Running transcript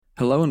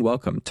Hello and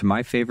welcome to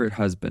My Favorite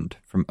Husband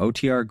from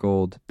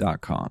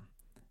OTRGold.com.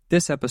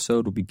 This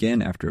episode will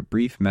begin after a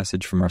brief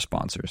message from our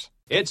sponsors.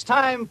 It's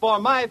time for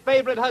My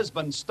Favorite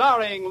Husband,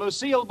 starring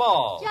Lucille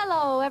Ball.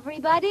 Hello,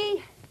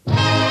 everybody.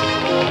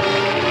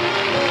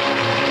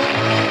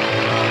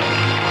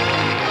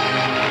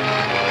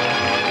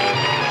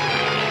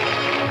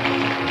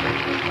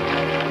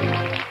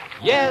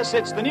 Yes,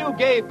 it's the new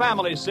Gay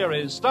Family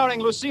series starring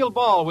Lucille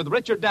Ball with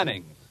Richard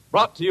Denning.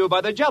 Brought to you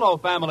by the Jell-O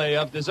family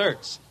of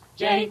desserts.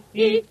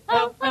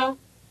 J-E-L-L.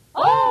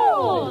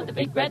 Oh, the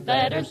big red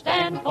letters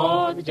stand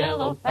for the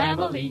Jell-O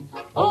family.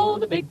 Oh,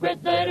 the big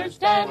red letters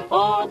stand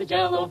for the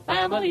Jell-O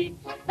family.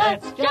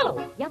 That's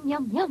Jell-O. Yum,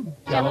 yum, yum.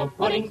 Jell-O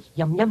puddings.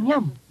 Yum, yum,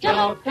 yum.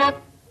 Jell-O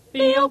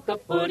tapioca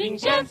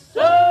puddings. Yes,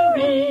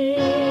 sirree.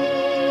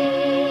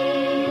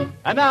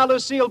 And now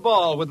Lucille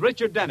Ball with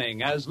Richard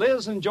Denning as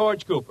Liz and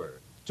George Cooper.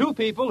 Two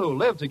people who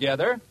live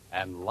together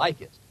and like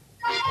it.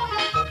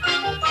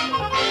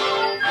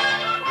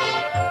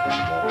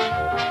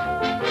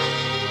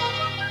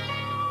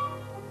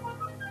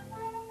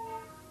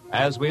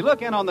 As we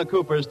look in on the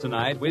Coopers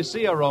tonight, we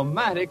see a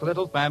romantic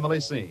little family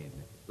scene.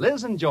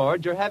 Liz and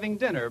George are having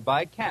dinner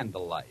by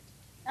candlelight.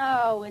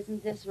 Oh,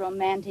 isn't this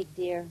romantic,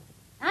 dear?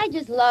 I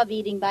just love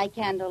eating by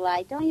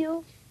candlelight, don't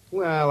you?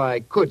 Well,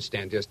 I could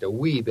stand just a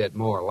wee bit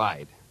more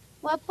light.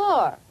 What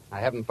for? I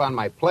haven't found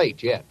my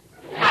plate yet.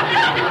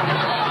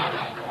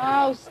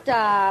 Oh,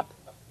 stop.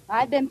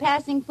 I've been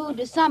passing food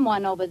to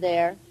someone over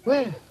there.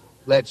 Well,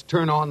 let's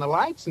turn on the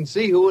lights and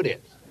see who it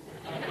is.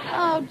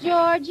 Oh,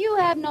 George, you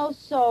have no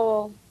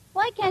soul.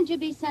 Why can't you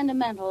be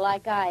sentimental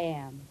like I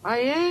am? I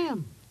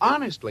am.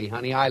 Honestly,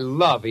 honey, I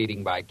love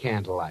eating by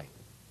candlelight.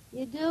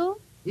 You do?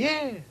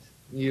 Yes.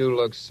 You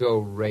look so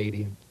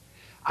radiant.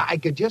 I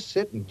could just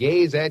sit and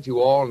gaze at you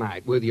all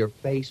night with your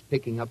face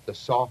picking up the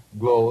soft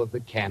glow of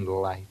the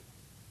candlelight.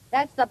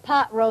 That's the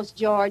pot roast,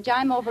 George.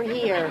 I'm over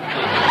here.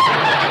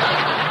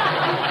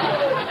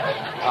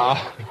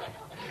 Oh,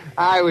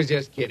 I was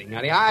just kidding,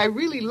 honey. I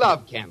really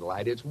love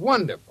candlelight. It's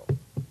wonderful.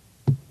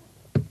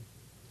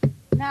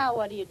 Now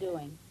what are you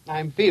doing?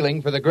 I'm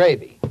feeling for the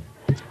gravy.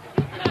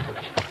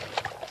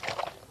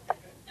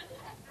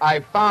 I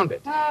found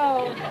it.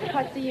 Oh,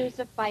 what's the use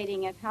of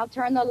fighting it? I'll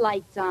turn the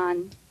lights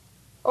on.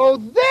 Oh,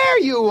 there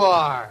you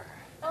are.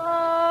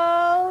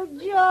 Oh,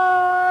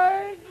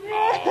 George.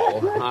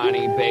 Oh,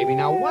 honey, baby,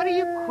 now what are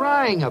you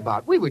crying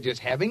about? We were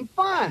just having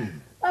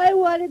fun. I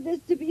wanted this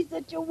to be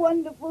such a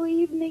wonderful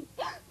evening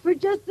for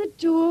just the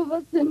two of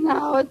us, and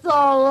now it's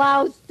all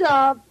loused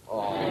up.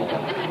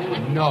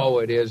 Oh, no,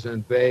 it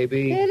isn't,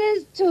 baby. It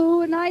is,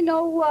 too, and I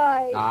know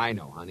why. I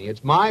know, honey.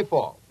 It's my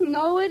fault.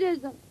 No, it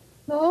isn't.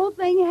 The whole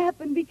thing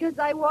happened because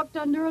I walked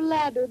under a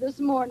ladder this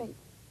morning.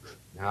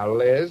 Now,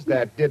 Liz,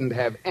 that didn't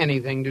have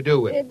anything to do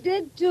with it. It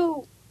did,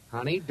 too.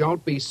 Honey,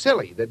 don't be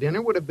silly. The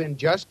dinner would have been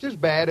just as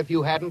bad if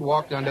you hadn't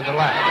walked under the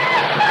ladder.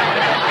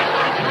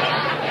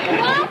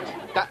 What?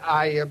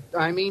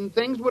 I mean,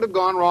 things would have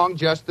gone wrong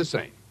just the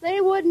same. They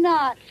would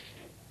not.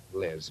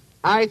 Liz,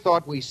 I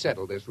thought we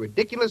settled this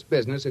ridiculous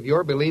business of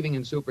your believing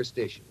in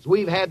superstitions.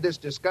 We've had this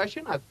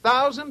discussion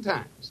 1,000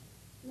 times.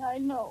 I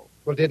know.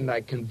 Well, didn't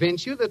I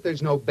convince you that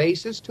there's no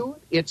basis to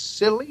it? It's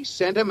silly,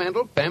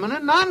 sentimental,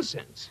 feminine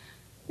nonsense.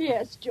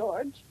 Yes,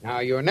 George. Now,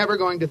 you're never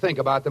going to think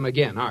about them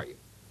again, are you?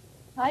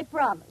 I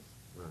promise.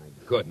 My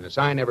goodness,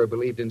 I never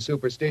believed in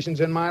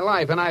superstitions in my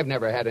life, and I've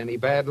never had any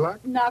bad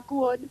luck. Knock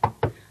wood.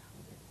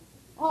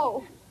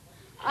 Oh,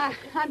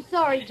 I'm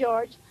sorry,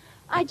 George.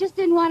 I just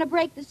didn't want to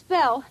break the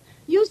spell.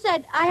 You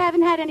said I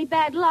haven't had any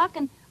bad luck,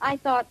 and I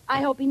thought,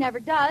 I hope he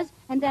never does.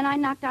 And then I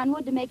knocked on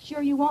wood to make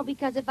sure you won't,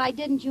 because if I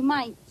didn't, you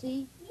might,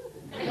 see?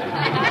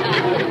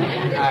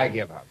 I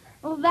give up.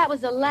 Well, that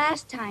was the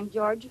last time,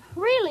 George.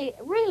 Really,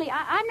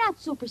 I'm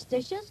not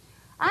superstitious.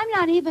 I'm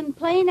not even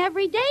plain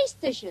everyday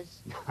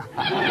stitious.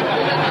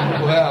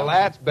 Well,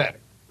 that's better.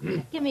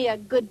 Give me a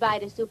goodbye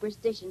to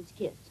superstitions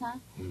kiss, huh?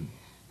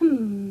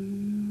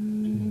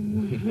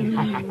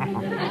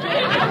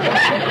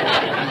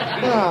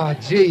 Oh,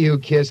 gee, you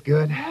kiss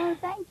good. Oh,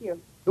 thank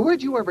you.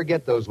 Where'd you ever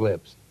get those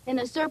lips? In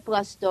a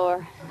surplus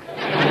store.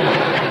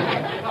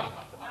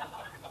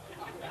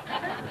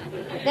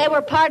 They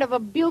were part of a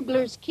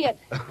bugler's kit.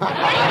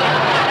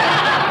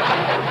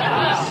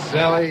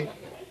 Silly.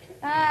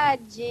 Ah,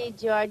 gee,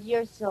 George,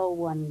 you're so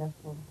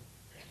wonderful.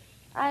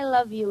 I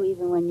love you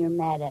even when you're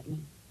mad at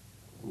me.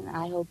 And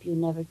I hope you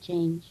never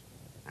change.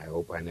 I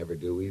hope I never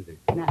do either.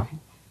 No.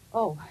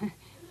 Oh,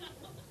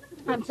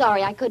 I'm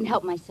sorry, I couldn't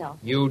help myself.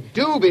 You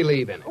do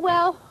believe in it.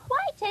 Well,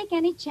 why take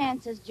any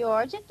chances,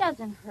 George? It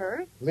doesn't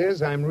hurt.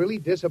 Liz, I'm really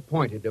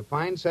disappointed to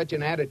find such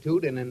an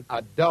attitude in an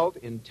adult,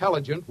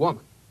 intelligent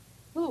woman.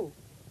 Who?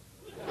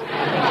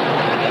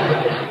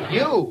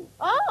 You.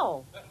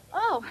 Oh.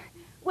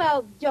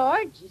 Well,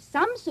 George,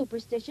 some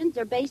superstitions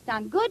are based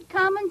on good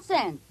common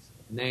sense.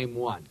 Name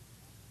one.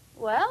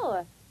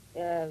 Well,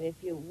 if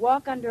you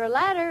walk under a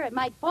ladder, it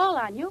might fall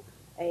on you.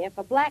 If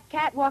a black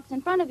cat walks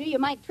in front of you, you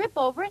might trip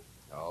over it.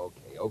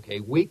 Okay.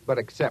 Weak but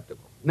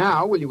acceptable.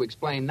 Now, will you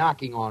explain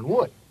knocking on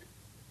wood?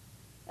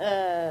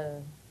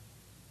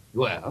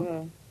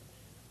 Well,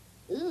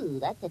 Ooh,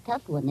 that's a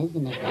tough one,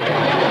 isn't it?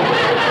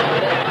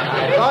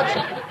 I thought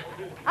so.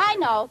 I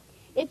know.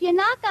 If you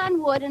knock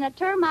on wood and a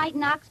termite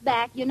knocks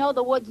back, you know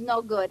the wood's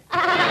no good.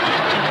 Now,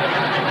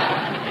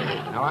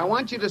 I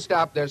want you to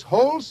stop this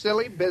whole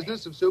silly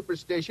business of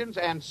superstitions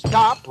and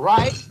stop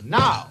right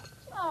now.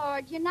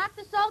 George, you knocked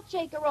the salt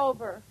shaker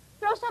over.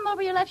 Throw some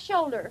over your left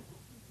shoulder.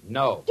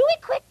 No. Do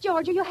it quick,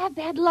 George, or you'll have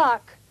bad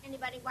luck.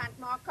 Anybody want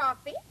more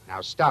coffee?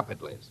 Now, stop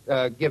it, Liz.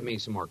 Give me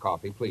some more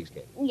coffee, please,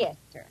 Katie. Yes,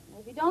 sir.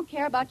 If you don't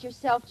care about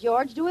yourself,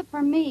 George, do it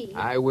for me.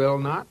 I will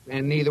not,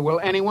 and neither will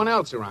anyone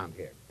else around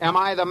here. Am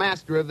I the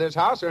master of this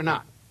house or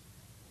not?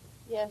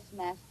 Yes,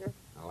 master.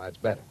 Well, that's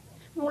better.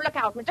 Oh, look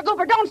out, Mr.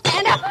 Cooper. Don't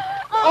stand up.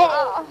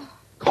 Oh!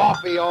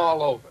 Coffee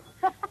all over.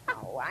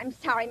 Oh, I'm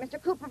sorry,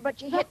 Mr. Cooper,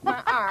 but you hit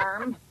my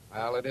arm.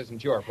 Well, it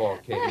isn't your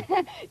fault, Katie.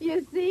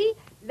 You see,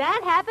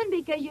 that happened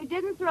because you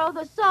didn't throw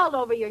the salt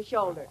over your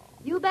shoulder.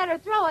 You better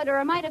throw it or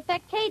it might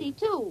affect Katie,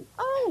 too.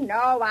 Oh,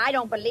 no, I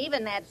don't believe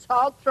in that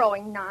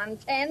salt-throwing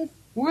nonsense.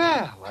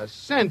 Well, a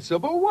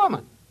sensible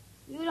woman.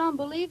 You don't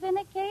believe in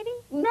it, Katie?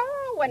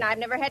 No, and I've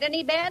never had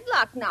any bad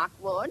luck, knock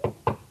wood.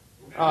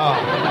 Oh.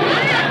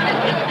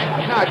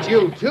 Not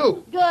you,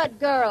 too. Good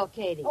girl,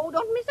 Katie. Oh,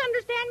 don't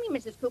misunderstand me,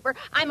 Mrs. Cooper.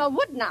 I'm a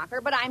wood knocker,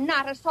 but I'm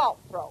not a salt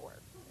thrower.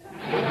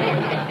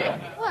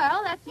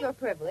 Well, that's your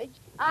privilege.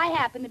 I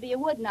happen to be a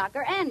wood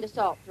knocker and a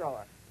salt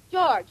thrower.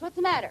 George, what's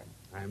the matter?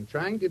 I'm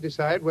trying to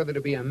decide whether to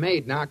be a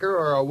maid knocker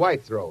or a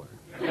white thrower.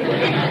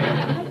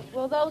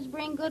 Will those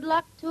bring good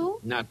luck, too?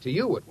 Not to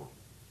you, it won't.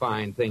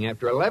 Fine thing.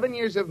 After 11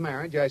 years of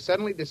marriage, I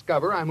suddenly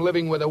discover I'm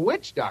living with a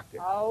witch doctor.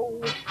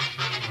 Oh.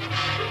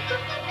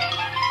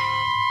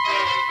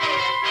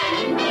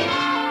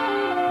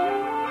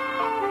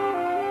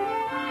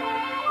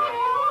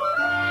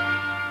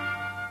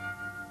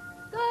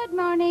 Good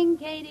morning,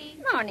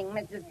 Katie. Morning,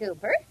 Mrs.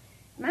 Cooper.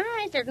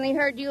 I certainly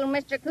heard you and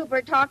Mr. Cooper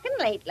talking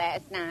late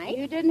last night.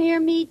 You didn't hear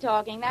me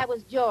talking. That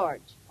was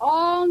George.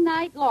 All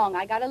night long,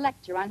 I got a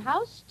lecture on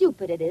how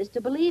stupid it is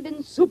to believe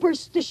in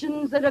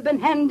superstitions that have been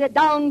handed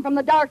down from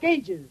the Dark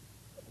Ages.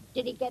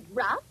 Did he get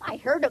rough? I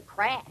heard a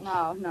crash.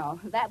 No.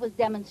 That was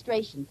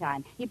demonstration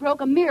time. He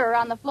broke a mirror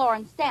on the floor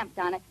and stamped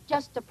on it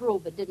just to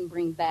prove it didn't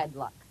bring bad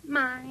luck.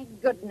 My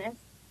goodness.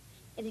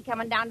 Is he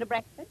coming down to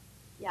breakfast?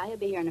 Yeah, he'll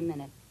be here in a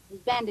minute.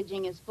 He's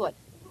bandaging his foot.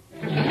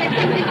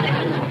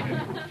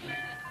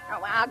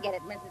 Oh, I'll get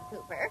it, Mrs.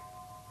 Cooper.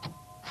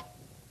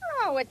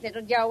 Oh, it's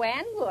little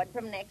Joanne Wood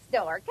from next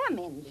door. Come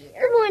in, dear.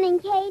 Good morning,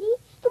 Katie.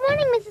 Good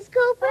morning, Mrs.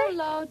 Cooper.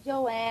 Hello,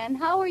 Joanne.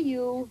 How are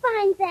you?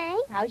 Fine,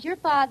 thanks. How's your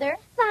father?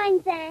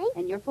 Fine, thanks.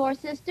 And your 4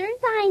 sisters?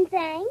 Fine,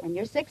 thanks. And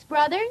your 6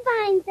 brothers?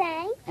 Fine,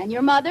 thanks. And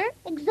your mother?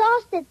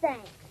 Exhausted,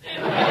 thanks.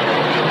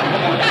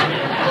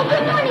 Oh,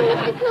 good morning,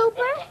 Mr.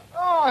 Cooper.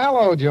 Oh,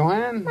 hello,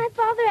 Joanne. My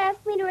father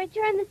asked me to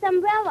return this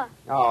umbrella.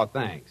 Oh,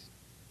 thanks.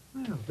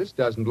 Well, this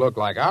doesn't look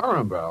like our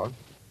umbrella.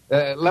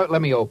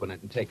 Let me open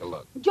it and take a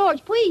look.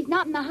 George, please,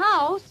 not in the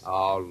house.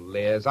 Oh,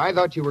 Liz, I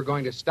thought you were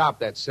going to stop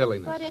that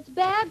silliness. But it's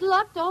bad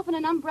luck to open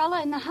an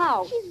umbrella in the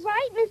house. She's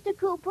right, Mr.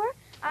 Cooper.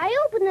 I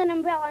opened an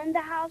umbrella in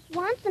the house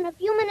once, and a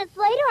few minutes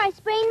later, I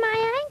sprained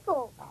my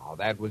ankle. Oh,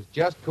 that was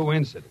just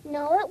coincidence.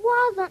 No, it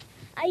wasn't.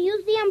 I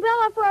used the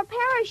umbrella for a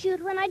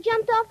parachute when I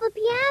jumped off the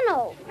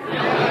piano.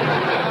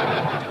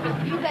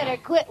 You better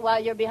quit while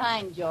you're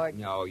behind, George.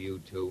 No, you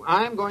two.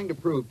 I'm going to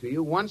prove to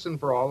you once and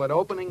for all that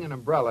opening an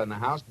umbrella in the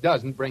house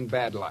doesn't bring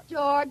bad luck.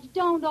 George,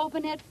 don't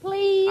open it,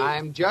 please.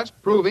 I'm just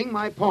proving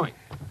my point.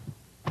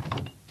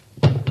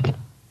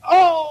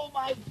 Oh,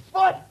 my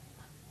foot!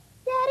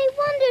 Daddy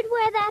wondered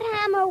where that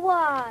hammer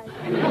was.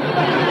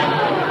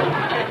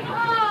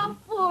 Oh,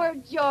 poor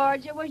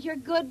George. It was your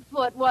good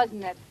foot,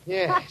 wasn't it?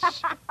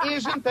 Yes.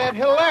 Isn't that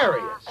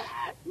hilarious?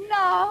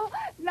 No,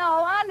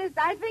 honest,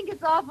 I think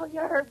it's awful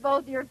you hurt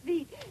both your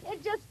feet.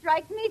 It just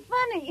strikes me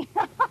funny.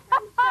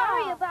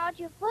 Sorry about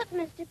your foot,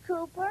 Mr.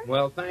 Cooper.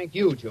 Well, thank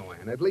you,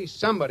 Joanne. At least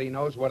somebody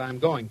knows what I'm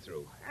going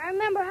through. I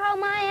remember how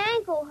my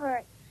ankle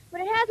hurt, but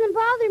it hasn't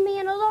bothered me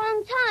in a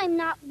long time,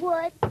 not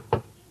wood.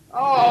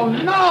 Oh,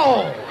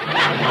 no!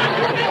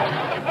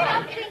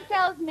 Something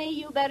tells me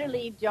you better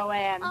leave,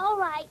 Joanne. All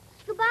right.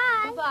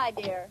 Goodbye. Goodbye,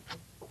 dear.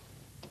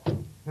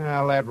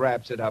 Well, that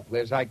wraps it up,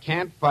 Liz. I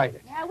can't fight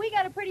it. Now, we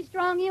got a pretty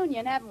strong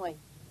union, haven't we?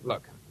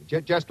 Look,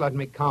 just let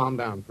me calm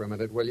down for a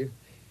minute, will you?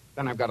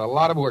 Then I've got a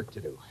lot of work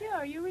to do.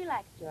 Sure, you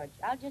relax, George.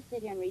 I'll just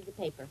sit here and read the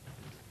paper.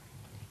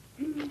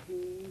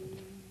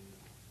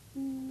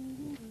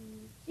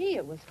 Gee,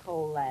 it was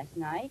cold last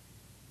night.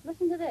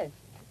 Listen to this.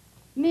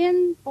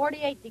 Min,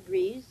 48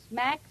 degrees.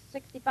 Max,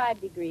 65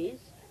 degrees.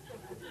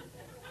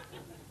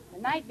 The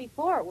night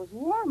before, it was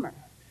warmer.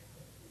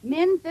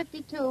 Min,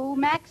 52.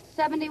 Max,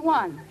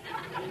 71.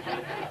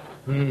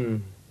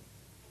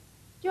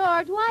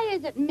 George, why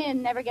is it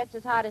Min never gets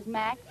as hot as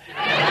Max?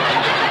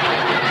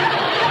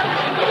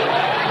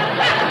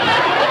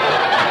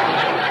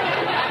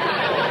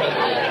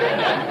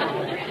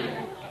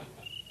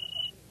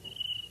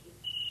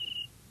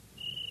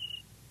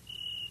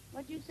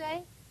 What'd you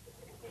say?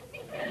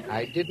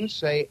 I didn't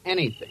say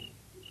anything.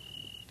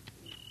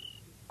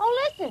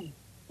 Oh, listen.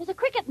 There's a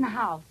cricket in the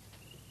house.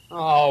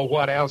 Oh,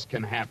 what else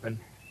can happen?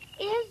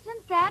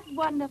 Isn't that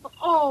wonderful?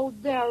 Oh,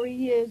 there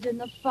he is in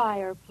the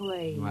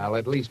fireplace. Well,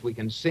 at least we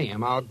can see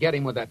him. I'll get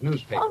him with that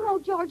newspaper. Oh, no,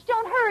 George,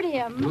 don't hurt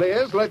him.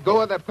 Liz, let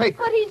go of that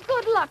paper. But he's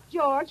good luck,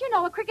 George. You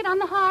know, a cricket on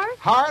the hearth.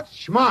 Hearth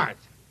smart.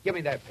 Give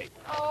me that paper.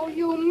 Oh,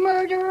 you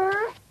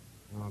murderer.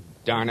 Oh,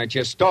 darn it.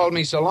 You stalled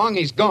me so long,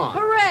 he's gone.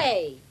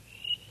 Hooray.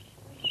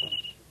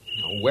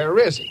 Now, where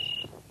is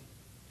he?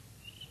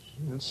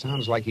 It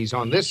sounds like he's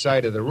on this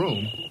side of the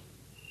room.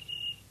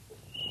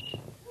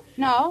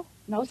 No,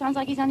 sounds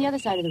like he's on the other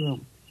side of the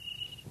room.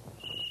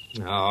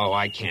 Oh,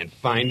 I can't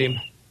find him.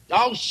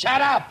 Oh,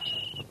 shut up!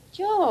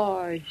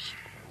 George,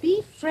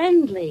 be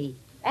friendly.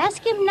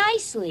 Ask him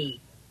nicely.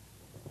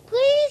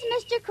 Please,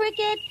 Mr.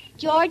 Cricket,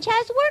 George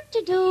has work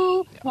to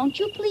do. Won't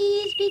you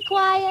please be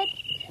quiet?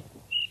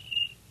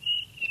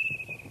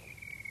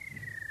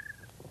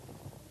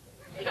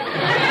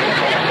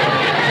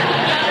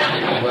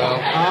 Well,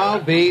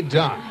 I'll be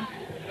done.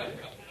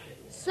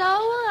 So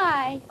will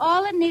I.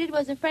 All it needed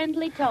was a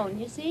friendly tone,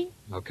 you see?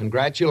 Well,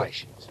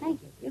 congratulations.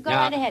 Thank you. You go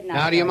right ahead now.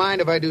 Now, do you George.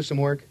 mind if I do some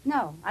work?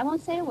 No, I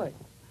won't say a word.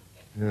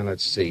 Now,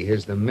 let's see.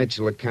 Here's the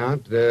Mitchell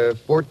account.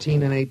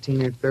 14 and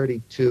 18 are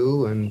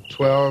 32, and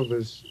 12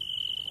 is...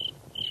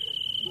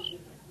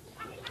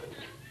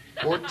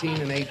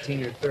 14 and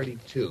 18 are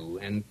 32,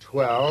 and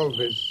 12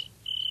 is...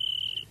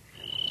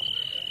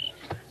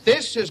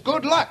 This is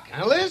good luck,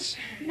 huh, Liz?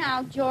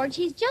 Now, George,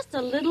 he's just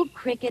a little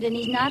cricket and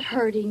he's not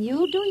hurting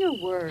you. Do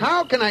your work.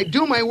 How can I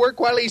do my work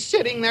while he's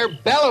sitting there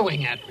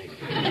bellowing at me?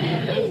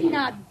 He's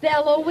not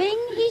bellowing.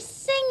 He's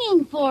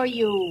singing for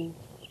you.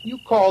 You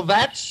call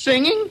that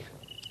singing?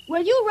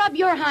 Well, you rub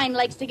your hind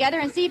legs together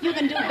and see if you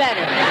can do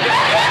better.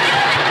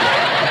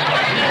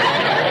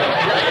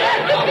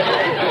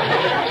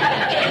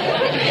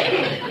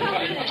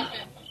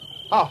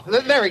 Oh,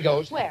 there he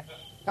goes. Where?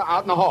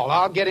 Out in the hall.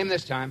 I'll get him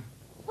this time.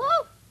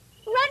 Oh,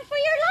 run for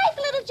your life,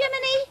 little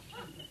Jiminy.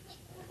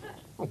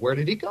 Oh, where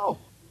did he go?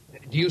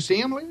 Do you see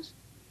him, Liz?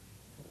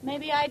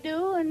 Maybe I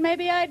do, and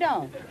maybe I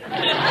don't.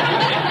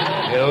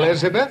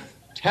 Elizabeth,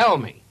 tell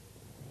me.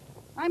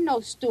 I'm no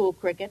stool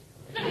cricket.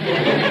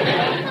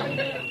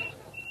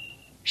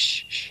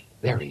 Shh, shh.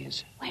 There he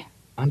is. Where?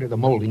 Under the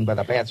molding by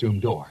the bathroom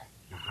door.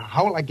 Now,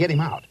 how will I get him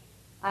out?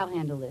 I'll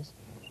handle this.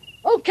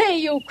 Okay,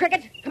 you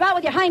cricket. Come out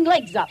with your hind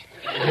legs up.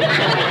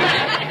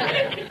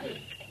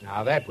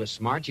 Now, that was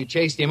smart. You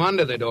chased him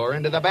under the door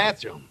into the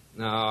bathroom.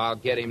 No, I'll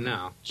get him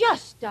now.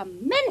 Just a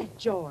minute,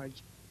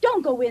 George.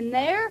 Don't go in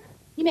there.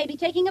 He may be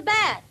taking a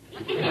bath.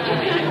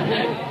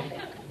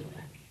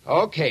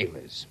 Okay,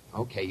 Liz.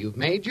 Okay, you've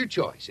made your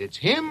choice. It's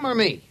him or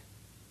me.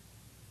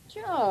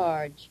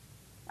 George,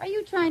 are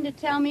you trying to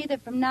tell me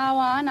that from now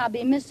on I'll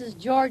be Mrs.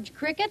 George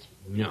Cricket?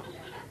 No.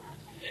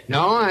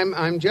 No,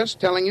 I'm just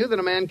telling you that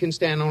a man can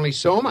stand only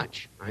so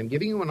much. I'm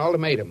giving you an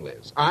ultimatum,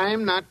 Liz.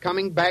 I'm not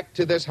coming back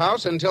to this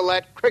house until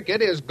that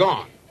cricket is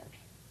gone.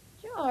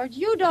 George,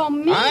 you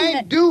don't mean I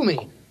that... do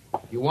mean.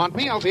 You want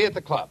me? I'll be at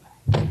the club.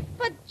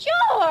 But,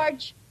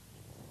 George...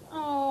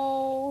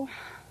 Oh...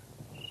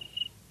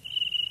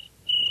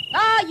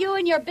 Ah, you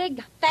and your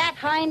big, fat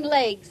hind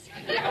legs.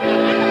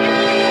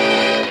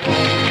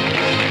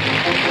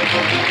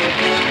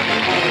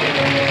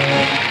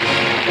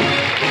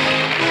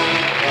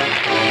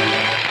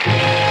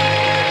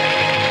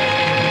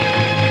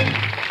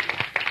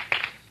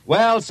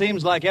 Well,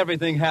 seems like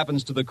everything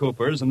happens to the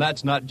Coopers, and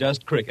that's not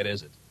just cricket,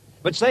 is it?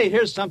 But say,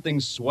 here's something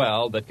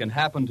swell that can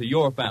happen to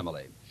your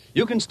family.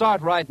 You can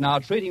start right now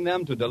treating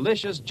them to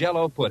delicious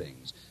Jell-O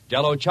puddings.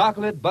 Jell-O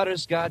chocolate,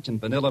 butterscotch, and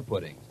vanilla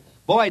puddings.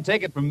 Boy,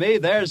 take it from me,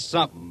 there's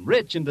something.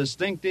 Rich and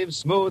distinctive,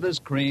 smooth as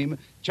cream,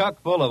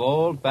 chock full of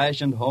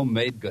old-fashioned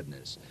homemade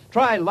goodness.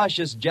 Try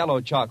luscious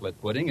Jell-O chocolate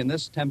pudding in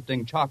this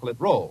tempting chocolate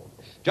roll.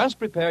 Just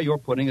prepare your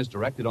pudding as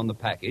directed on the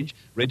package,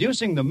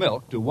 reducing the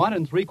milk to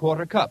 1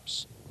 3/4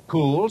 cups.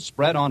 Cool,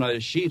 spread on a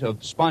sheet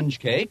of sponge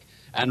cake,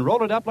 and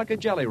roll it up like a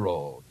jelly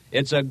roll.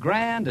 It's a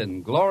grand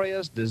and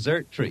glorious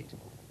dessert treat.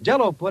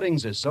 Jell-O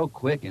puddings are so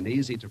quick and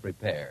easy to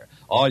prepare.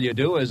 All you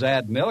do is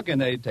add milk,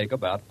 and they take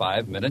about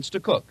 5 minutes to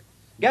cook.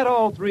 Get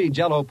all 3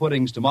 Jell-O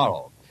puddings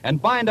tomorrow,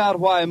 and find out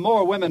why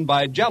more women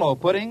buy Jell-O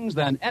puddings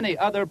than any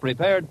other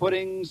prepared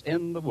puddings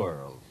in the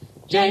world.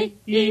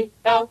 Jell-O.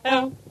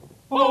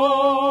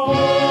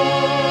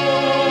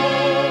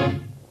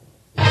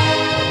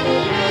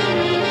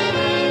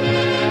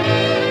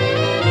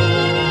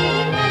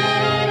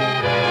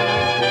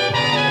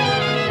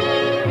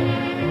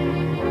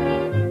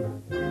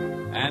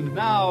 And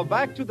now,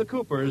 back to the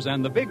Coopers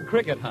and the big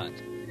cricket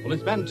hunt. Well,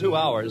 it's been 2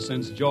 hours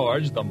since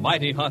George, the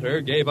mighty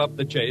hunter, gave up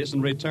the chase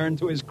and returned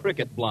to his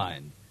cricket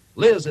blind.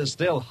 Liz is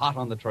still hot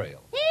on the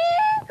trail.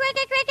 Here,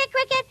 cricket, cricket,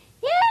 cricket.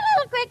 Here,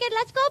 little cricket,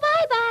 let's go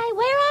bye-bye.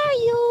 Where are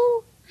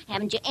you?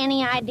 Haven't you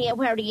any idea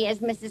where he is,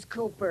 Mrs.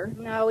 Cooper?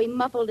 No, he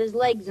muffled his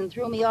legs and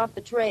threw me off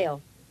the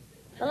trail.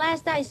 The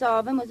last I saw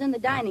of him was in the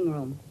dining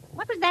room.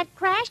 What was that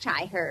crash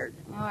I heard?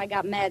 Oh, I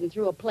got mad and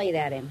threw a plate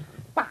at him.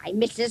 Why,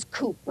 Mrs.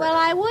 Cooper. Well,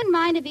 I wouldn't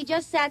mind if he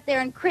just sat there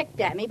and cricked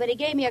at me, but he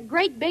gave me a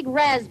great big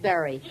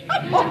raspberry.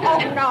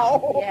 Oh,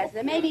 no. Yes,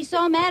 it made me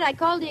so mad I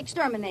called the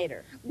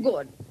exterminator.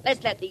 Good.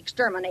 Let's let the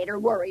exterminator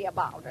worry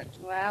about it.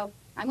 Well,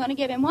 I'm going to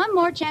give him one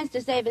more chance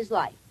to save his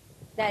life.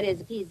 That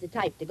is, if he's the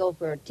type to go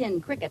for a tin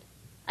cricket.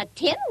 A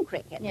tin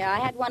cricket? Yeah, I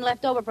had one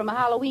left over from a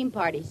Halloween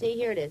party. See,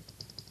 here it is.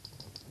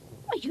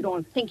 Well, you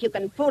don't think you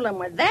can fool him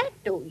with that,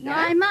 do you? No,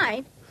 I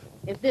might,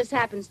 if this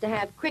happens to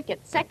have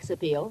cricket sex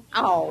appeal.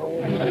 Oh.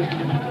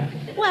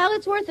 Well,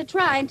 it's worth a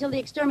try until the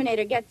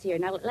exterminator gets here.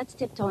 Now, let's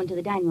tiptoe into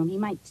the dining room. He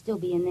might still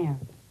be in there.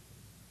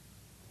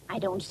 I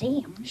don't see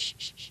him. Shh,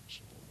 shh, shh,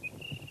 shh.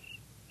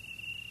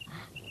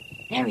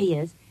 There he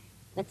is.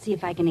 Let's see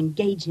if I can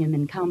engage him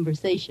in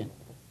conversation.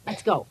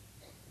 Let's go.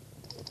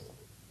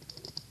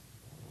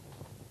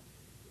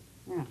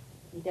 Oh,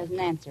 he doesn't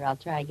answer. I'll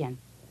try again.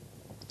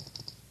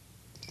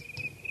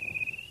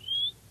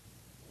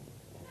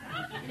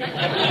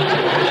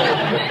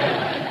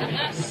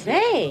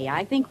 Say,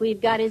 I think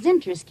we've got his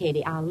interest,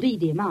 Katie. I'll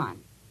lead him on.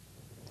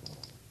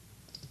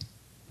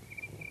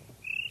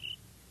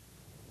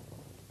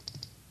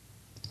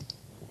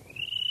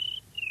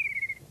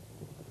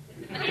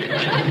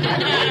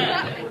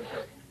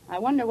 I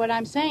wonder what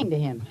I'm saying to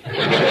him.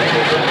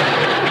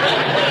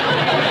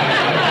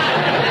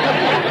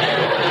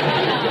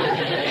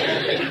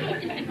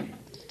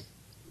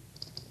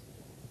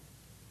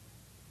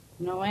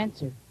 No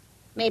answer.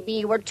 Maybe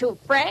you were too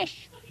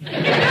fresh. No,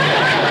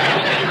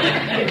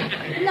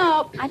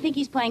 I think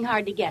he's playing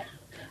hard to get.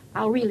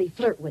 I'll really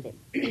flirt with him.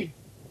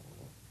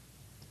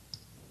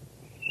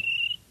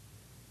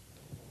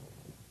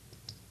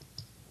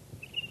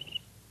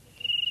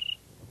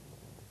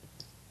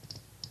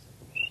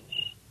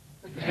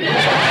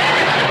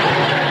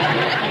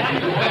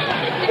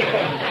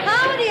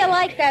 How do you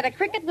like that? A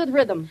cricket with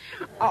rhythm.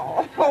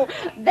 Oh,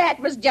 that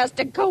was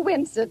just a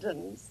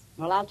coincidence.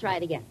 Well, I'll try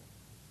it again.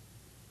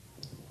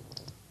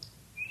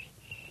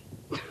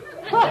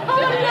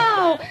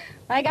 Oh, no!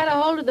 I got a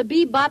hold of the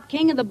bebop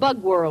king of the bug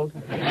world.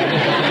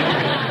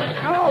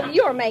 Oh,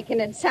 you're making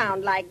it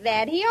sound like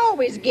that. He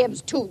always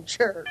gives two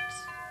chirps.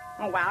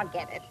 Oh, I'll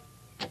get it.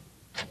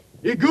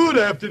 Good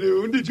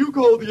afternoon. Did you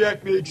call the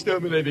Acme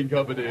Exterminating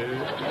Company?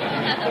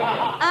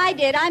 I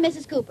did. I'm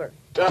Mrs. Cooper.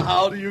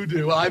 How do you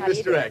do? I'm How do you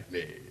Mr. do?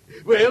 Acme.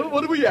 Well,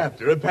 what are we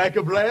after? A pack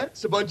of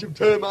rats? A bunch of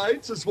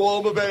termites? A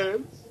swarm of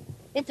ants?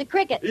 It's a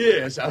cricket.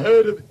 Yes, I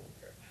heard of it.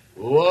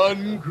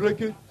 One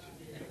cricket?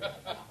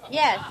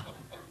 Yes.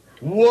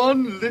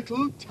 One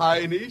little,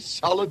 tiny,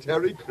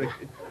 solitary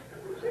cricket.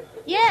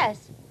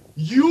 Yes.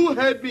 You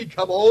had me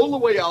come all the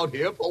way out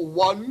here for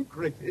one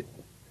cricket?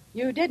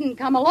 You didn't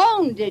come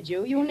alone, did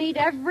you? You'll need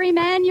every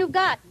man you've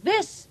got.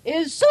 This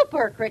is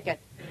super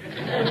cricket.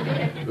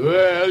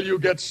 Well, you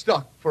get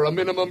stuck for a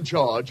minimum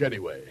charge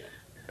anyway.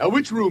 Now,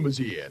 which room is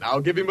he in?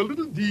 I'll give him a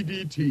little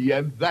DDT,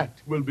 and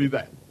that will be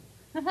that.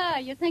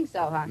 You think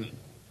so, huh?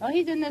 Well,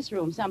 he's in this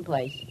room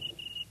someplace.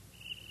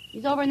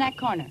 He's over in that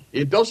corner.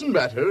 It doesn't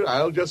matter.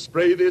 I'll just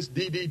spray this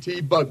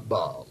DDT bug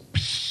bomb.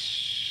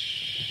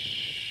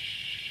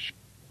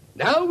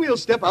 Now we'll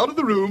step out of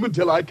the room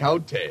until I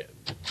count 10.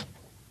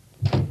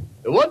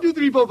 1, 2,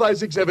 3, 4, 5,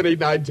 6, 7, 8,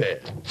 9, 10.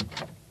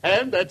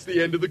 And that's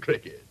the end of the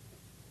cricket.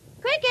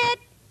 Cricket!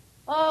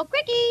 Oh,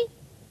 Cricky!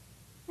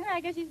 Yeah,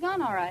 I guess he's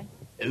gone all right.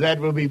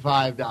 That will be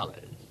 $5.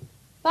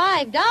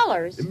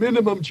 $5? The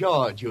minimum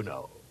charge, you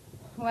know.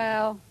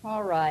 Well,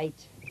 all right.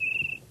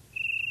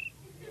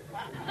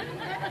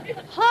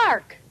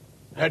 Hark!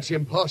 That's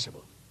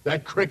impossible.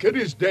 That cricket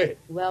is dead.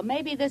 Well,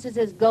 maybe this is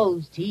his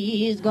ghost.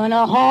 He's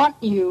gonna haunt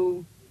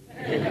you.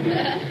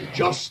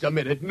 Just a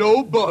minute.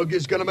 No bug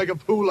is going to make a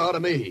fool out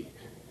of me.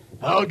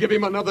 I'll give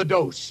him another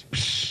dose.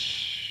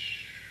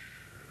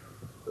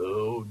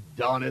 Oh,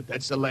 darn it.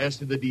 That's the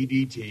last of the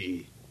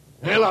DDT.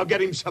 Well, I'll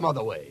get him some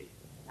other way.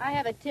 I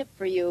have a tip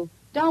for you.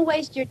 Don't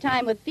waste your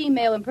time with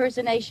female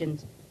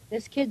impersonations.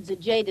 This kid's a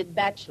jaded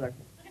bachelor.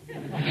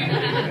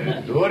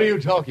 What are you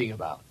talking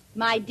about?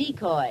 My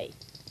decoy.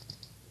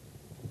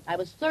 I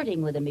was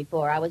flirting with him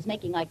before. I was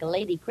making like a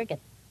lady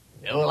cricket.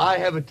 Well, I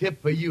have a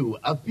tip for you.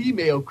 A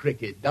female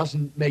cricket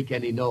doesn't make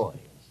any noise.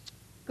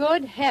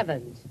 Good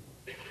heavens.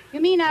 You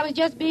mean I was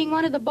just being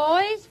one of the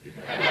boys?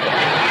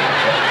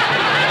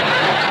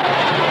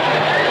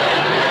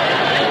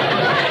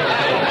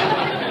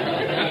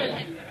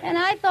 And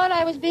I thought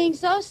I was being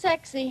so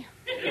sexy.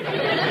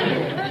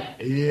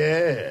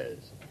 Yes.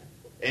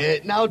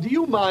 Now, do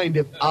you mind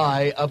if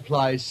I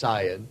apply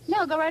science?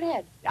 No, go right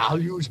ahead. I'll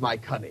use my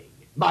cunning,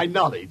 my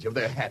knowledge of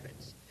their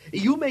habits.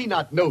 You may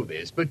not know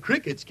this, but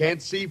crickets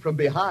can't see from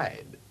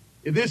behind.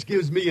 This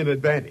gives me an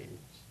advantage.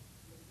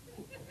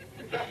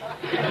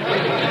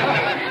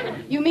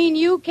 You mean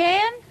you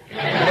can?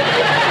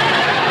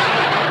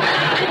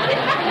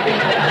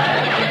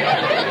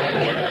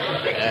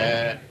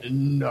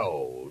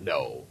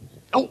 No.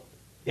 Oh,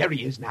 there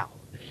he is now.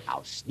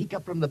 I'll sneak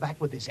up from the back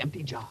with this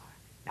empty jar.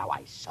 Now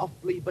I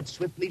softly but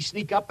swiftly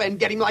sneak up and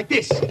get him like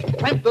this.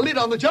 Clamp the lid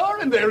on the jar,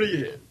 and there he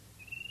is.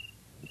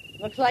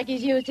 Looks like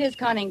he's used his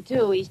cunning,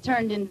 too. He's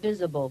turned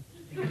invisible.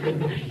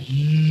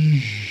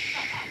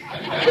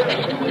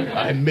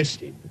 I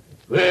missed him.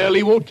 Well,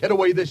 he won't get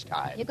away this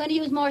time. You're going to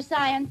use more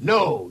science?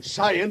 No,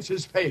 science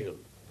has failed.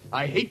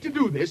 I hate to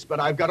do this, but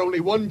I've got only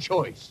one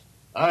choice.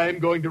 I'm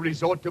going to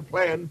resort to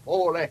Plan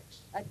 4X.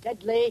 A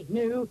deadly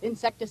new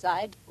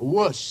insecticide.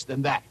 Worse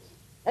than that.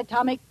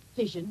 Atomic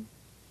fission.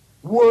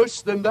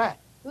 Worse than that.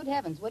 Good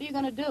heavens, what are you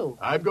going to do?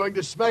 I'm going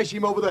to smash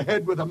him over the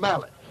head with a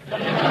mallet.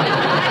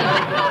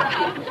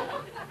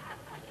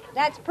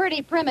 That's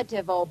pretty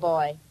primitive, old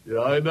boy.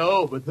 Yeah, I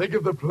know, but think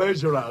of the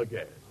pleasure I'll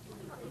get.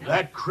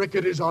 That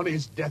cricket is on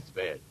his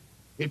deathbed.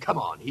 Here, come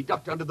on. He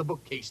ducked under the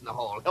bookcase in the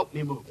hall. Help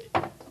me move it.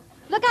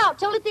 Look out,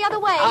 tilt it the other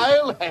way.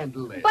 I'll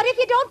handle it. But if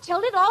you don't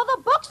tilt it, all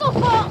the books will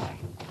fall.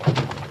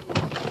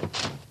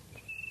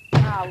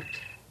 Out.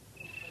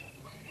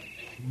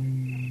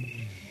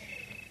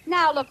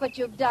 Now look what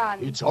you've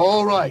done. It's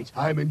all right.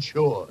 I'm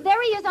insured.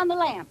 There he is on the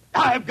lamp.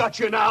 I've got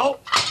you now.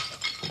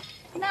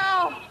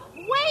 Now,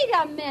 wait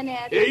a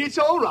minute. It's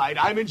all right.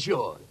 I'm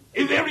insured.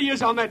 There he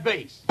is on that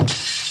base.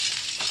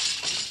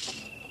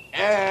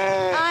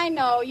 I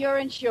know. You're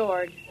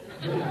insured.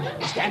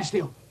 Stand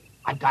still.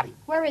 I've got him.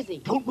 Where is he?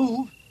 Don't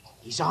move.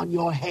 He's on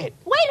your head.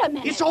 Wait a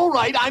minute. It's all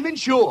right. I'm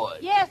insured.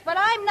 Yes, but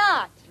I'm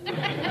not.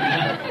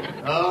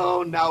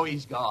 Oh, now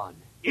he's gone.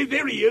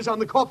 There he is on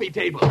the coffee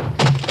table.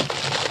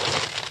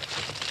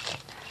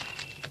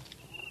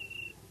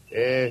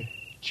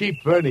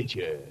 Cheap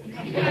furniture.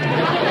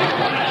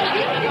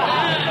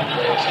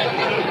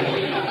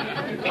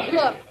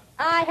 Look,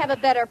 I have a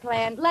better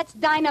plan. Let's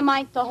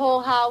dynamite the whole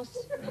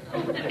house.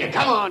 Yeah,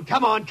 come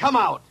on, come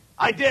out.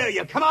 I dare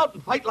you. Come out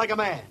and fight like a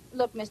man.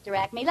 Look, Mr.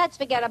 Acme, let's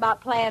forget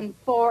about Plan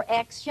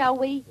 4X, shall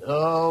we?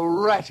 Oh,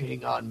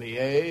 ratting on me,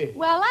 eh?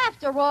 Well,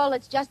 after all,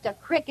 it's just a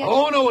cricket.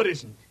 Oh, no, it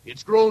isn't.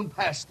 It's grown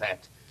past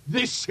that.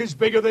 This is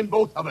bigger than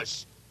both of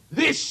us.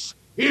 This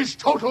is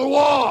total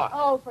war.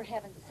 Oh, for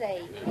heaven's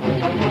sake.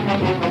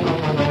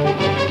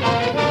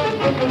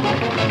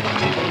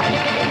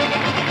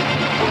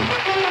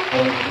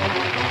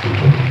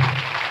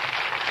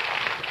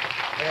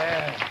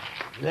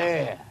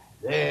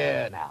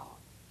 There now.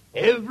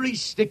 Every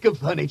stick of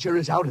furniture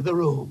is out of the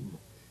room.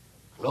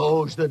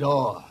 Close the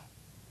door.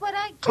 But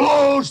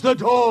Close the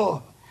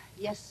door!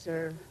 Yes,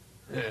 sir.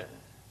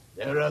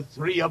 There are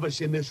 3 of us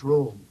in this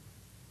room.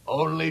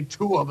 Only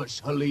 2 of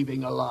us are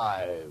leaving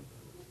alive.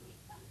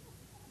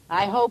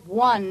 I hope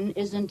one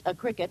isn't a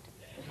cricket.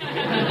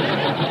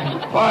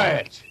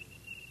 Quiet.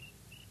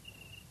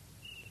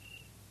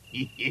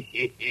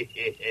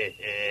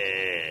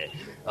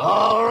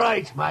 All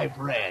right, my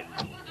friend.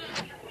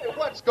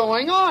 What's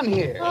going on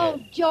here? Oh,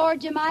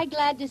 George, am I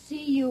glad to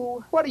see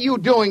you. What are you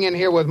doing in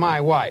here with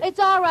my wife? It's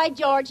all right,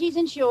 George. He's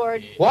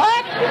insured.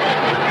 What?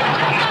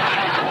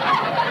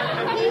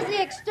 He's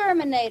the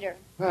exterminator.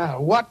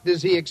 Well, what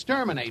does he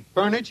exterminate?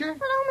 Furniture?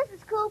 Hello,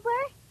 Mrs. Cooper.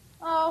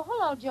 Oh,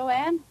 hello,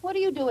 Joanne. What are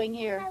you doing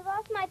here? I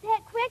lost my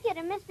pet cricket,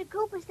 and Mr.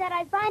 Cooper said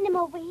I'd find him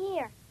over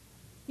here.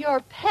 Your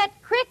pet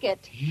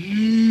cricket? Come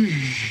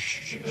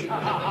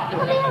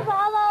here,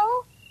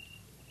 Rollo.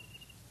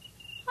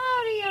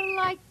 How do you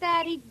like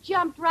that? He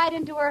jumped right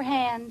into her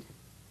hand.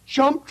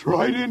 Jumped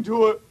right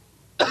into her.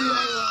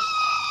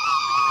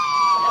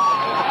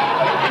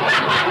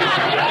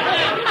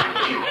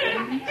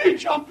 He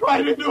jumped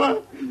right into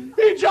her.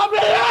 He jumped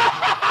in.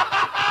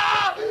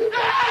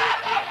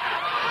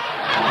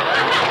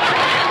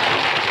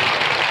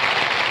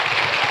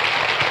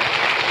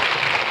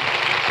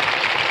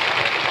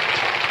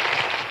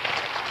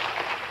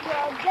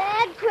 You're a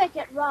bad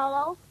cricket,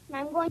 Rollo, and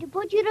I'm going to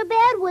put you to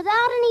bed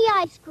without any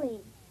ice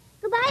cream.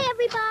 Goodbye,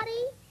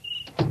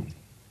 everybody.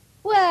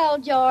 Well,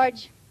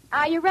 George,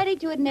 are you ready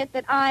to admit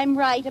that I'm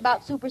right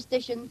about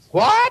superstitions?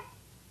 What?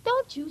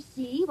 Don't you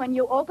see? When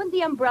you opened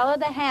the umbrella,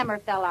 the hammer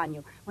fell on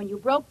you. When you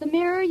broke the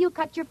mirror, you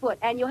cut your foot.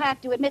 And you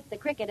have to admit the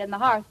cricket in the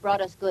hearth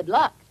brought us good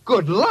luck.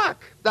 Good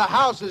luck. The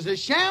house is a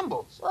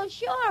shambles. Well,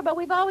 sure, but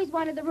we've always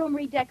wanted the room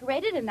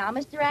redecorated, and now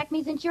Mr.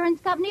 Acme's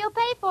insurance company will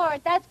pay for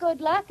it. That's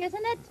good luck,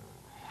 isn't it?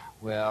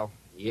 Well,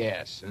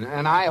 yes,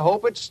 and I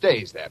hope it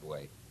stays that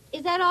way.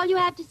 Is that all you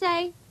have to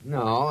say?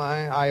 No,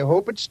 I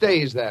hope it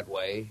stays that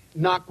way.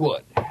 Knock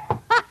wood.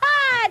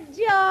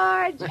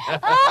 George!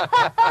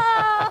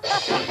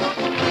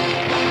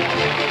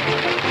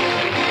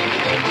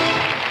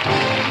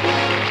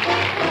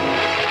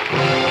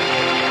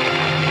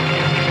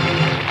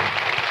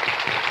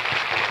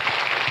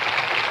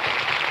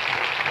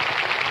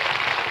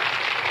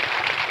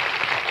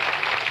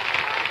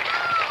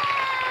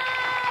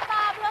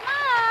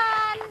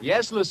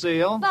 Yes,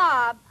 Lucille?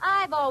 Bob,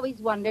 I've always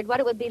wondered what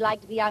it would be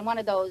like to be on one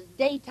of those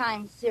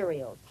daytime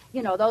serials.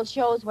 You know, those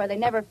shows where they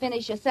never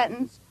finish a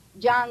sentence.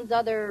 John's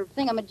other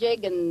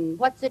thingamajig and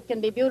What's It Can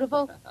Be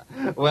Beautiful.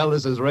 Well,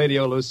 this is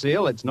Radio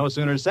Lucille. It's no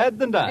sooner said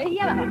than done.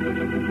 Yeah.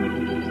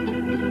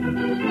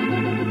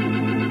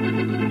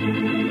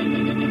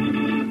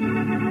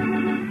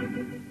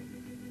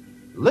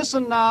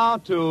 Listen now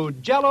to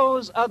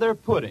Jell-O's Other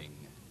Pudding.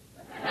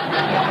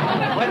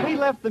 When we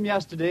left them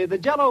yesterday, the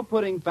Jell-O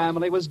pudding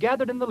family was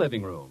gathered in the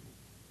living room.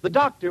 The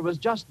doctor was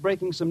just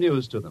breaking some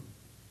news to them.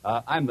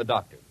 I'm the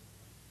doctor.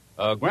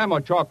 Grandma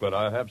Chocolate,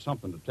 I have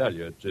something to tell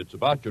you. It's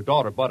about your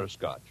daughter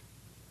Butterscotch.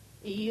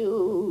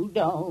 You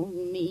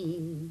don't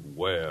mean...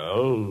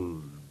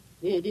 Well...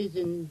 It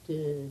isn't...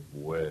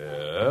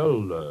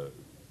 Well...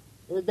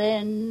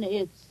 Then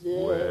it's...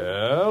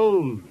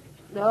 Well...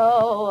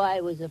 Oh,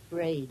 I was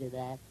afraid of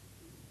that.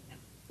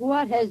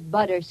 What has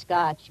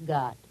Butterscotch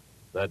got?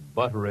 That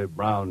buttery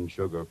brown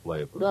sugar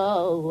flavor.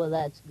 Oh, well,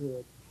 that's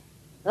good.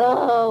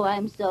 Oh,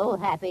 I'm so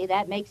happy.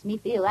 That makes me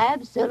feel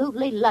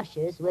absolutely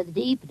luscious with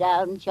deep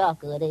down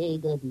chocolatey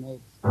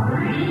goodness.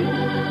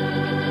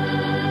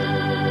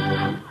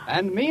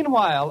 And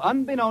meanwhile,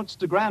 unbeknownst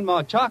to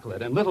Grandma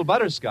Chocolate and little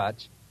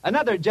Butterscotch,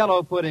 another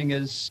Jell-O pudding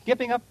is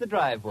skipping up the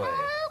driveway.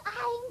 Oh,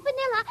 I'm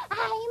vanilla.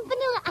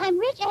 I'm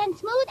rich and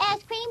smooth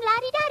as cream,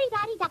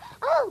 la-di-da-di-da-di-da.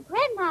 Oh,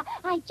 Grandma,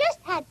 I just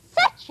had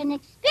such an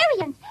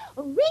experience.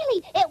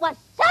 Really, it was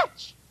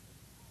such.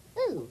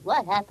 Ooh,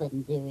 what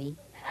happened, dearie?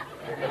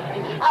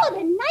 Oh,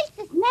 the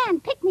nicest man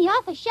picked me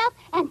off a shelf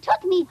and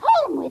took me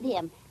home with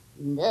him.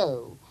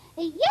 No.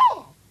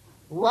 Yes.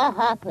 What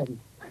happened?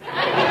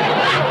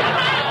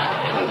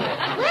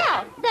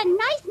 Well, the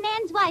nice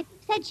man's wife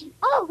said she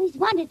always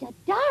wanted a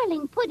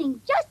darling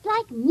pudding just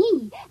like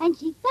me, and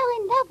she fell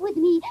in love with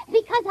me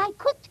because I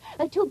cooked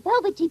to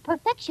velvety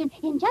perfection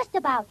in just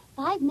about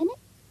 5 minutes.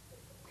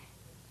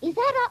 Is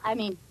that all?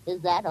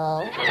 Is that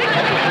all?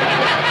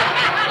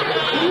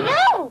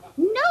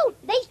 No,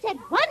 they said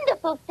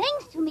wonderful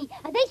things to me.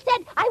 They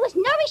said I was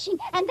nourishing,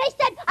 and they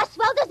said a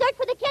swell dessert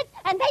for the kids,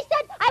 and they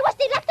said I was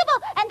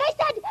delectable, and they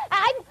said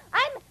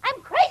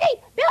I'm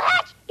crazy. Bill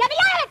Hatch, get me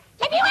out of it!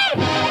 Get me away!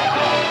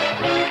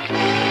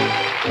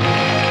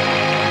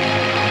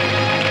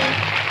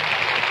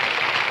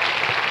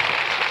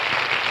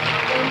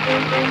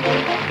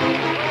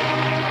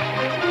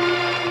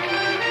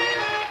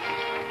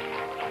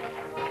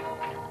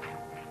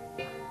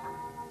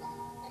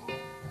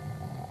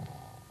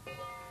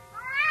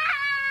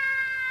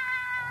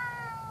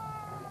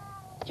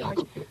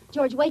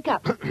 George, wake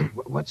up.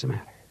 What's the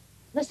matter?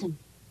 Listen.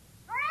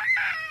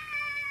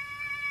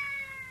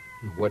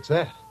 What's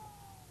that?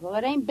 Well,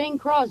 it ain't Bing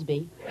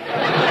Crosby.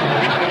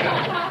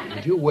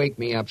 Did you wake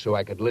me up so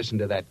I could listen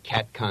to that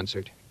cat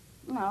concert?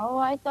 No,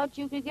 I thought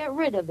you could get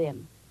rid of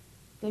him.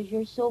 Because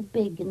you're so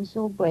big and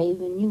so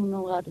brave and you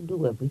know how to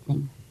do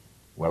everything.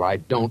 Well, I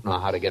don't know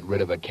how to get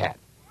rid of a cat.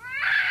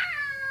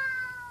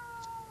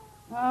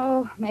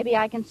 Oh, maybe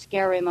I can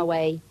scare him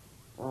away.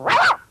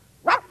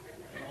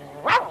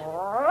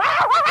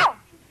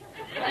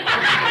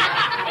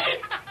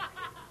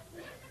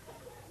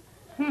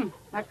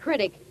 A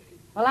critic.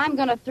 Well, I'm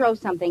going to throw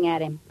something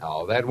at him.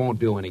 Oh, that won't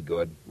do any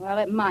good. Well,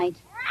 it might.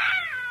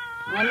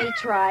 Let me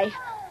try.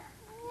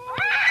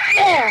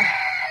 There.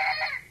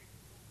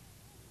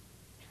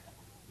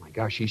 My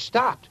gosh, he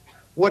stopped.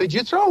 What did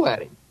you throw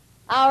at him?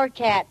 Our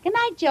cat. Good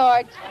night,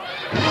 George.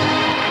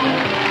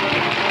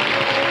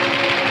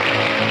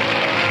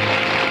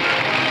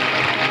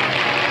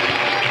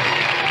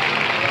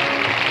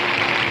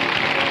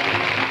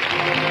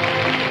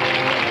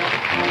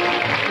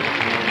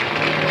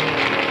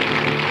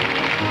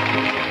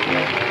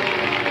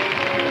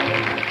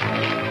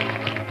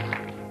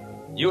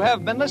 You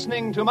have been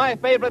listening to My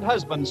Favorite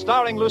Husband,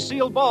 starring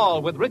Lucille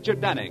Ball with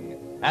Richard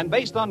Denning, and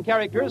based on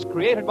characters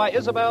created by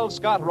Isabel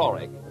Scott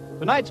Rorick.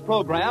 Tonight's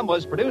program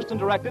was produced and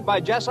directed by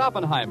Jess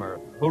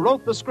Oppenheimer, who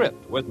wrote the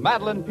script with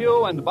Madeline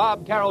Pugh and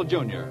Bob Carroll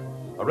Jr.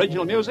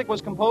 Original music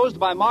was composed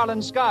by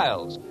Marlon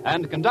Skiles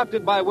and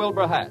conducted by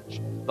Wilbur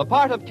Hatch. The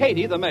part of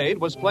Katie, the maid,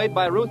 was played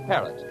by Ruth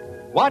Parrott.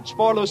 Watch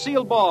for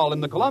Lucille Ball in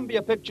the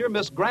Columbia picture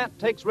Miss Grant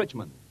Takes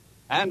Richmond.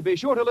 And be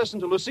sure to listen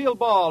to Lucille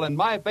Ball and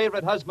My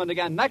Favorite Husband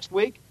again next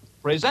week,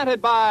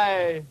 presented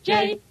by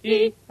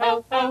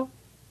J-E-L-L.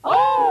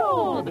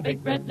 Oh, the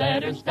big red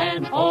letters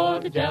stand for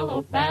the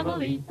Jell-O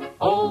family.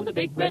 Oh, the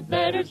big red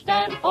letters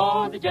stand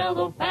for the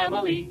Jell-O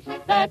family.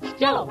 That's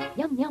Jell-O.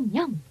 Yum, yum,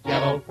 yum.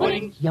 Jell-O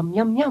puddings. Yum,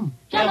 yum, yum.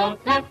 Jell-O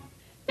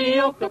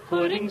tapioca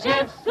puddings.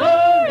 Yes,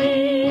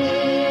 sirree.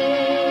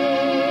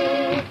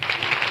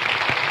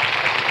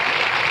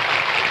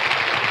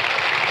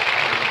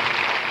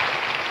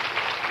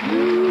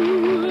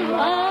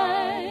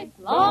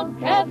 Log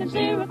cabin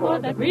syrup or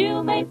that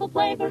real maple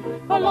flavor,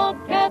 for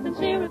log cabin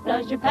syrup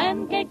does your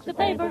pancakes a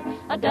favor.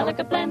 A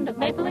delicate blend of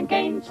maple and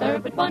cane,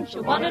 serve it once,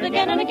 you'll want it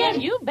again and again.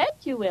 You bet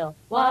you will.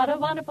 What a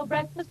wonderful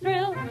breakfast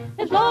thrill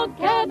is log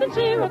cabin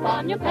syrup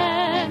on your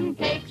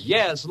pancakes.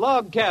 Yes,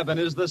 Log Cabin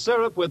is the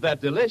syrup with that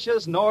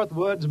delicious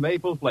Northwoods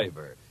maple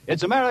flavor.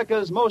 It's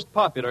America's most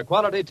popular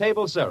quality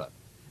table syrup.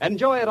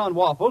 Enjoy it on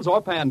waffles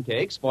or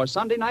pancakes for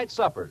Sunday night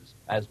suppers,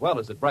 as well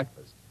as at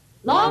breakfast.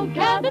 Log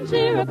cabin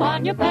syrup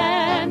on your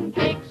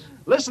pancakes.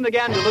 Listen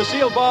again to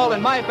Lucille Ball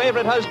and My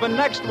Favorite Husband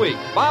next week.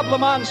 Bob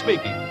Lamont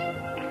speaking.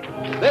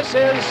 This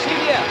is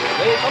CBS,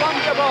 the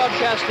Columbia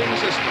Broadcasting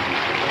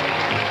System.